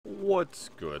What's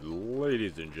good,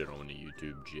 ladies and gentlemen of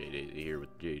YouTube? JDaisy here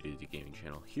with JDaisy Gaming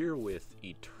Channel, here with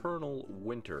Eternal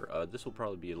Winter. This will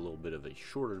probably be a little bit of a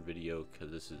shorter video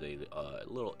because this is a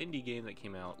little indie game that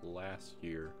came out last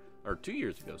year, or 2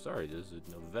 years ago. Sorry, this is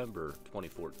November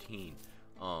 2014.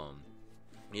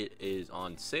 It is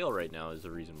on sale right now, is the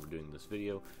reason we're doing this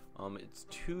video. It's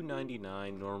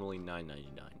 $2.99, normally $9.99.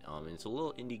 And it's a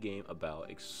little indie game about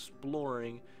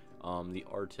exploring the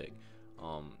Arctic.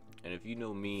 And if you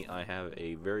know me, I have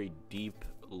a very deep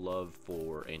love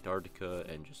for Antarctica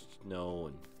and just snow,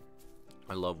 and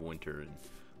I love winter,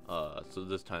 and so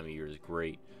this time of year is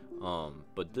great.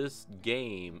 But this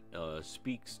game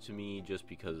speaks to me just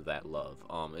because of that love.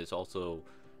 It's also,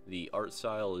 the art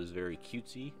style is very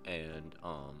cutesy and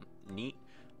neat.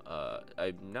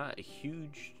 I'm not a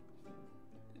huge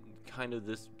kind of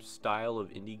this style of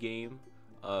indie game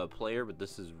player, but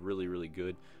this is really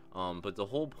good. But the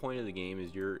whole point of the game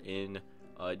is you're in,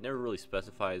 it never really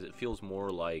specifies, it feels more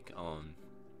like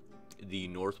the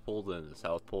North Pole than the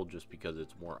South Pole, just because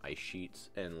it's more ice sheets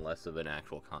and less of an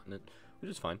actual continent,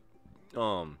 which is fine.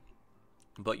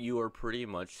 But you are pretty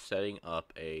much setting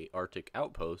up a Arctic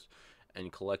outpost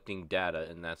and collecting data,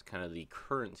 and that's kind of the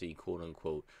currency, quote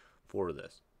unquote, for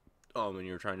this. And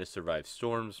you're trying to survive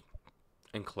storms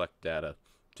and collect data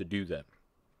to do that.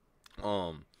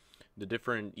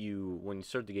 When you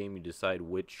start the game, you decide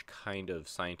which kind of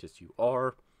scientist you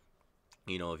are.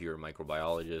 You know, if you're a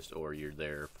microbiologist, or you're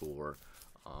there for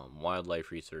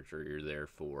wildlife research, or you're there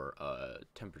for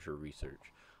temperature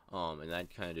research. And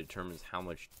that kind of determines how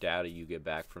much data you get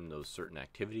back from those certain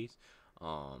activities.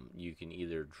 You can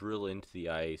either drill into the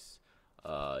ice,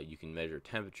 you can measure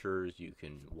temperatures, you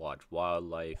can watch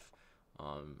wildlife,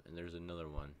 and there's another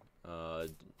one.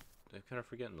 I'm kind of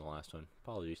forgetting the last one.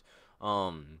 Apologies.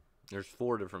 There's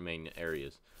 4 different main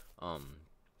areas.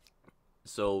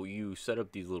 So you set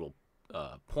up these little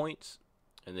points,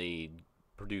 and they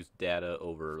produce data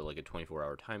over like a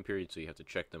 24-hour time period, so you have to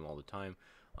check them all the time.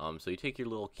 So you take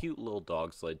your cute little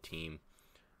dog sled team.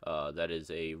 That is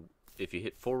if you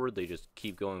hit forward, they just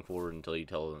keep going forward until you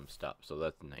tell them to stop. So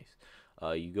that's nice.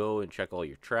 You go and check all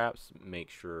your traps, make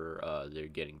sure they're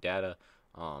getting data.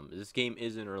 This game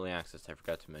is in early access. I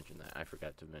forgot to mention that.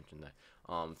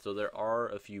 So there are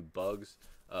a few bugs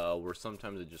where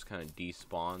sometimes it just kind of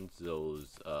despawns those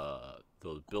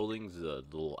buildings, the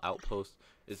little outposts.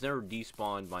 It's never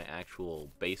despawned my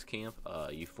actual base camp.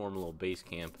 You form a little base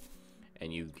camp,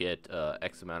 and you get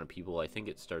X amount of people. I think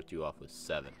it starts you off with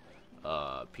 7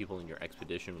 people in your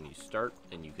expedition when you start,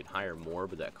 and you can hire more,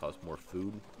 but that costs more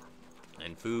food.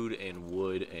 And food and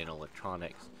wood and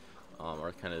electronics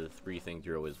are kind of the 3 things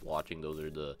you're always watching. Those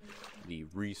are the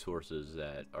resources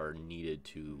that are needed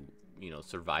to,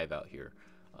 survive out here.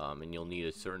 And you'll need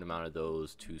a certain amount of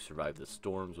those to survive the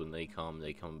storms when they come.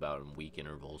 They come about in week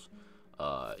intervals.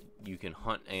 You can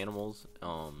hunt animals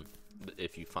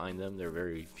if you find them. They're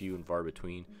very few and far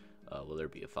between. Whether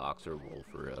it be a fox or a wolf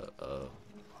or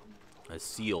a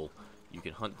seal, you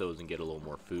can hunt those and get a little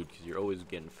more food, because you're always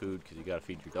getting food, because you got to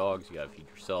feed your dogs, you got to feed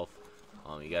yourself,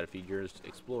 you got to feed your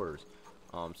explorers.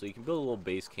 So you can build a little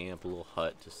base camp, a little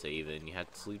hut to save in. You have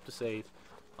to sleep to save,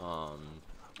 and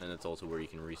that's also where you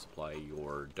can resupply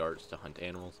your darts to hunt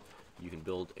animals. You can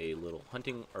build a little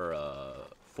hunting or a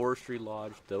forestry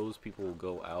lodge. Those people will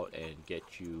go out and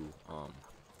get you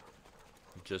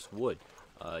just wood.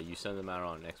 You send them out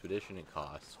on an expedition. It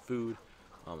costs food,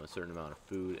 a certain amount of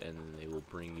food, and then they will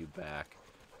bring you back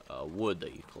wood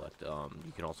that you collect.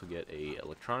 You can also get a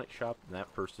electronic shop, and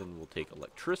that person will take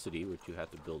electricity, which you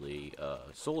have to build a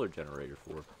solar generator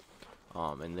for,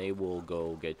 and they will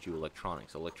go get you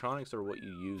electronics. Electronics are what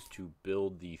you use to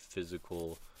build the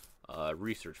physical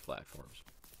research platforms.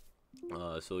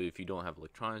 So if you don't have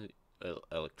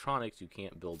electronics, you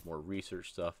can't build more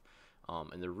research stuff,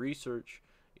 and the research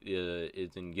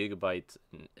is in gigabytes,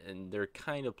 and they're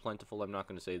kind of plentiful. I'm not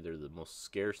going to say they're the most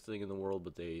scarce thing in the world,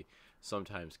 but they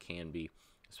sometimes can be,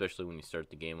 especially when you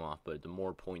start the game off. But the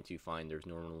more points you find, there's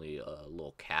normally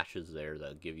little caches there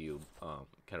that give you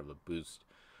kind of a boost.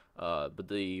 But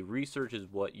the research is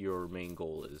what your main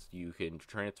goal is. You can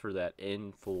transfer that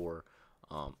in for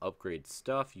upgrade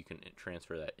stuff. You can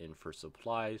transfer that in for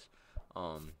supplies,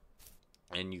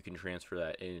 and you can transfer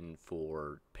that in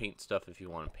for paint stuff if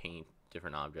you want to paint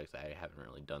different objects. I haven't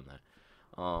really done that.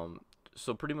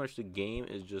 So pretty much the game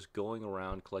is just going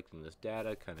around collecting this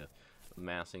data, kind of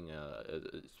amassing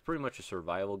it's pretty much a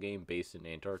survival game based in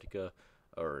Antarctica,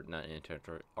 or not in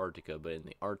Antarctica, but in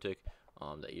the Arctic,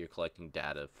 that you're collecting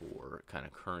data for kind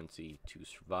of currency to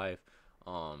survive.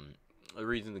 The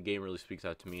reason the game really speaks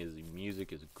out to me is the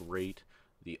music is great.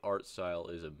 The art style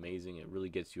is amazing. It really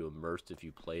gets you immersed if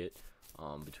you play it.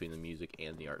 Between the music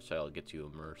and the art style, it gets you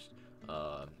immersed.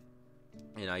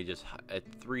 And I just, at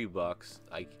 $3,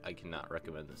 I cannot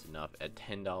recommend this enough. At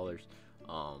 $10,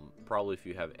 probably if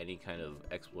you have any kind of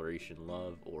exploration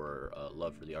love, or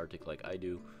love for the Arctic like I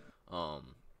do,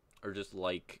 or just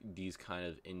like these kind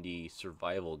of indie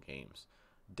survival games,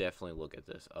 definitely look at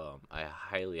this. I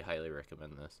highly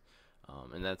recommend this.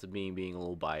 And that's me being a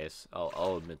little biased.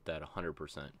 I'll admit that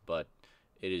 100%. But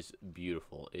it is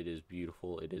beautiful. It is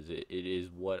beautiful. It is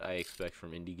what I expect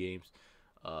from indie games.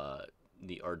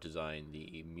 The art design,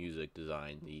 the music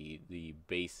design, the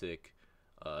basic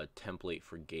template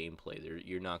for gameplay.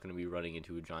 You're not going to be running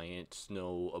into a giant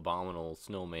abominable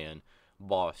snowman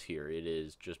boss here. It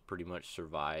is just pretty much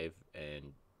survive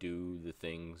and do the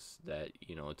things that,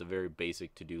 it's a very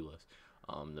basic to-do list.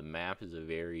 The map is a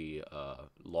very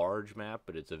large map,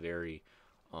 but it's a very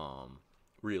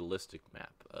realistic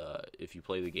map. If you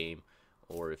play the game,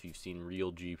 or if you've seen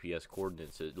real GPS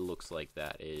coordinates, it looks like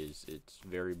that. It's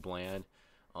very bland,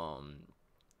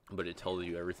 but it tells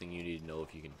you everything you need to know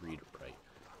if you can read it right.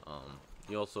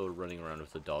 You're also running around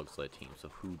with a dog sled team, so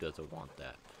who doesn't want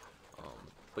that?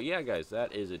 But yeah, guys,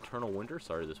 that is Eternal Winter.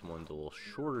 Sorry this one's a little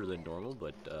shorter than normal,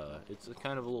 but it's a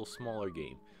kind of a little smaller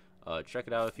game. Check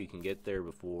it out if you can get there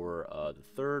before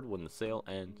the 3rd when the sale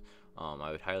ends.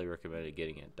 I would highly recommend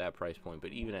getting it at that price point,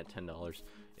 but even at $10,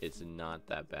 it's not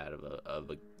that bad of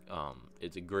a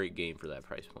it's a great game for that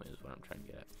price point, is what I'm trying to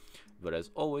get at. But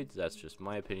as always, that's just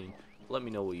my opinion. Let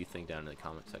me know what you think down in the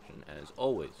comment section. And as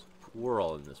always, we're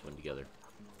all in this one together.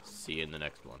 See you in the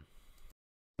next one.